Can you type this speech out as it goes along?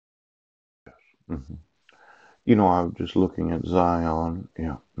hmm I was just looking at Zion.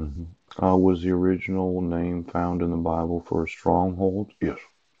 Yeah. Was the original name found in the Bible for a stronghold? Yes.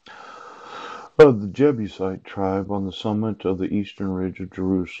 The Jebusite tribe on the summit of the eastern ridge of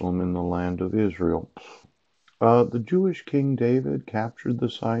Jerusalem in the land of Israel. The Jewish King David captured the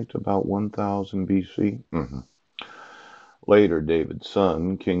site about 1000 BC. Later, David's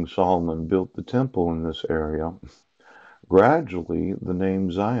son, King Solomon, built the temple in this area. Gradually, the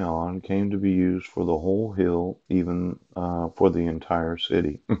name Zion came to be used for the whole hill, even for the entire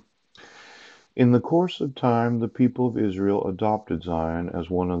city. In the course of time, the people of Israel adopted Zion as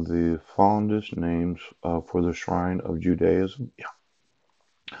one of the fondest names for the shrine of Judaism.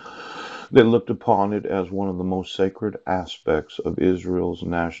 Yeah. They looked upon it as one of the most sacred aspects of Israel's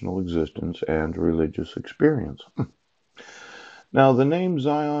national existence and religious experience. Now, the name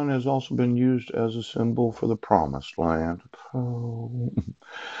Zion has also been used as a symbol for the Promised Land. Oh.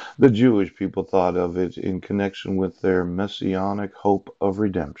 The Jewish people thought of it in connection with their messianic hope of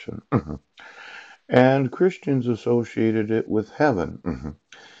redemption. And Christians associated it with heaven.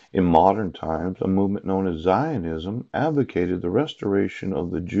 In modern times, a movement known as Zionism advocated the restoration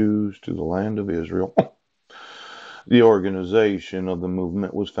of the Jews to the land of Israel. The organization of the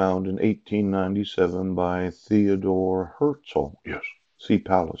movement was founded in 1897 by Theodore Herzl. Yes, see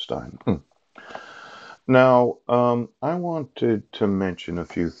Palestine. Now, I wanted to mention a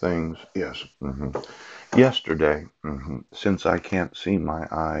few things. Yes. Yesterday, since I can't see my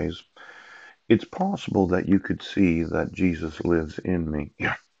eyes, it's possible that you could see that Jesus lives in me.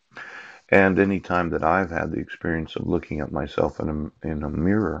 Yeah. And any time that I've had the experience of looking at myself in a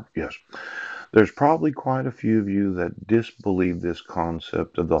mirror, yes, there's probably quite a few of you that disbelieve this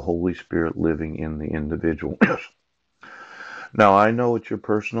concept of the Holy Spirit living in the individual. Yes. Now, I know it's your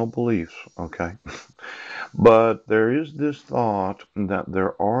personal beliefs, okay? But there is this thought that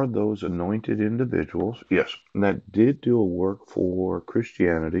there are those anointed individuals, yes, that did do a work for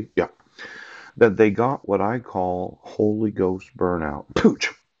Christianity, yeah, that they got what I call Holy Ghost burnout. Pooch!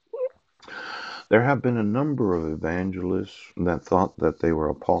 There have been a number of evangelists that thought that they were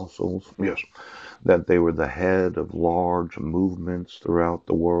apostles, yes, that they were the head of large movements throughout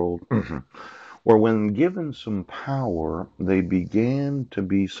the world, where when given some power, they began to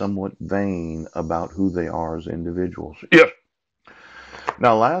be somewhat vain about who they are as individuals. Yes.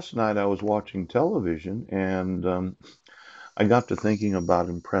 Now, last night I was watching television and I got to thinking about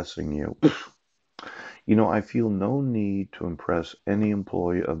impressing you. I feel no need to impress any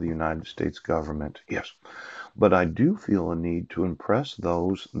employee of the United States government. Yes. But I do feel a need to impress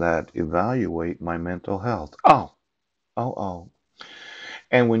those that evaluate my mental health. Oh, oh, oh.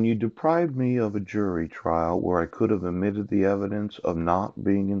 And when you deprived me of a jury trial where I could have omitted the evidence of not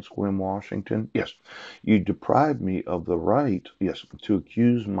being in Sequim, Washington, yes, you deprived me of the right, yes, to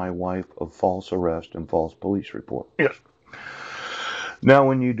accuse my wife of false arrest and false police report. Yes. Now,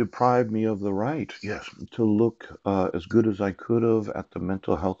 when you deprived me of the right, yes, to look as good as I could have at the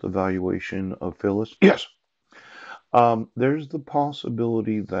mental health evaluation of Phyllis, yes, there's the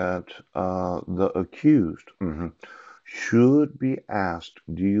possibility that the accused should be asked,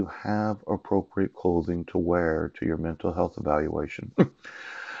 do you have appropriate clothing to wear to your mental health evaluation?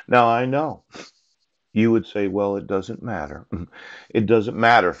 Now, I know you would say, well, it doesn't matter. It doesn't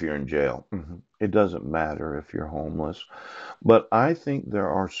matter if you're in jail. It doesn't matter if you're homeless. But I think there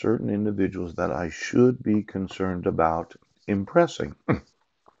are certain individuals that I should be concerned about impressing.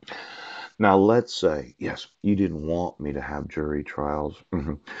 Now, let's say, yes, you didn't want me to have jury trials,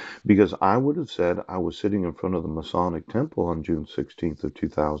 because I would have said I was sitting in front of the Masonic Temple on June 16th of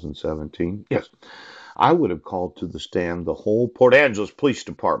 2017. Yes, I would have called to the stand the whole Port Angeles Police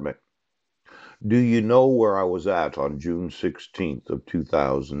Department. Do you know where I was at on June 16th of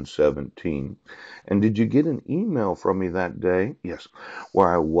 2017? And did you get an email from me that day? Yes, where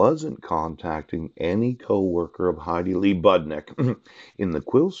I wasn't contacting any coworker of Heidi Lee Budnick in the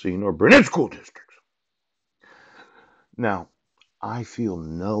Quilcene or Burnett school districts. Now, I feel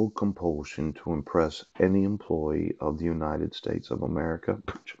no compulsion to impress any employee of the United States of America.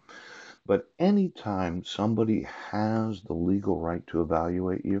 But anytime somebody has the legal right to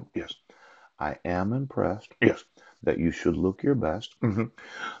evaluate you, yes, I am impressed, yes, that you should look your best.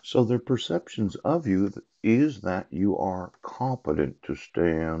 So their perceptions of you is that you are competent to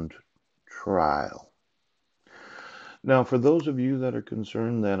stand trial. Now, for those of you that are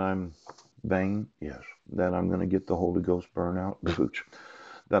concerned that I'm vain, yes, that I'm going to get the Holy Ghost burnout,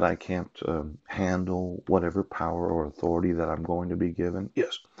 that I can't handle whatever power or authority that I'm going to be given,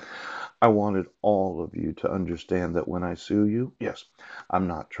 yes, I wanted all of you to understand that when I sue you, yes, I'm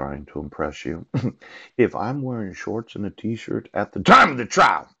not trying to impress you. If I'm wearing shorts and a t-shirt at the time of the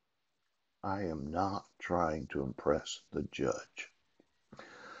trial, I am not trying to impress the judge.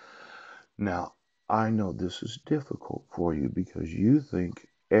 Now, I know this is difficult for you because you think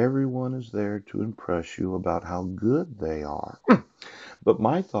everyone is there to impress you about how good they are. But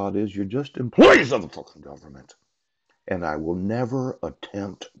my thought is you're just employees of the fucking government. And I will never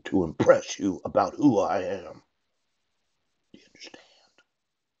attempt to impress you about who I am. Do you understand?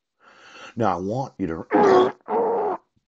 Now I want you to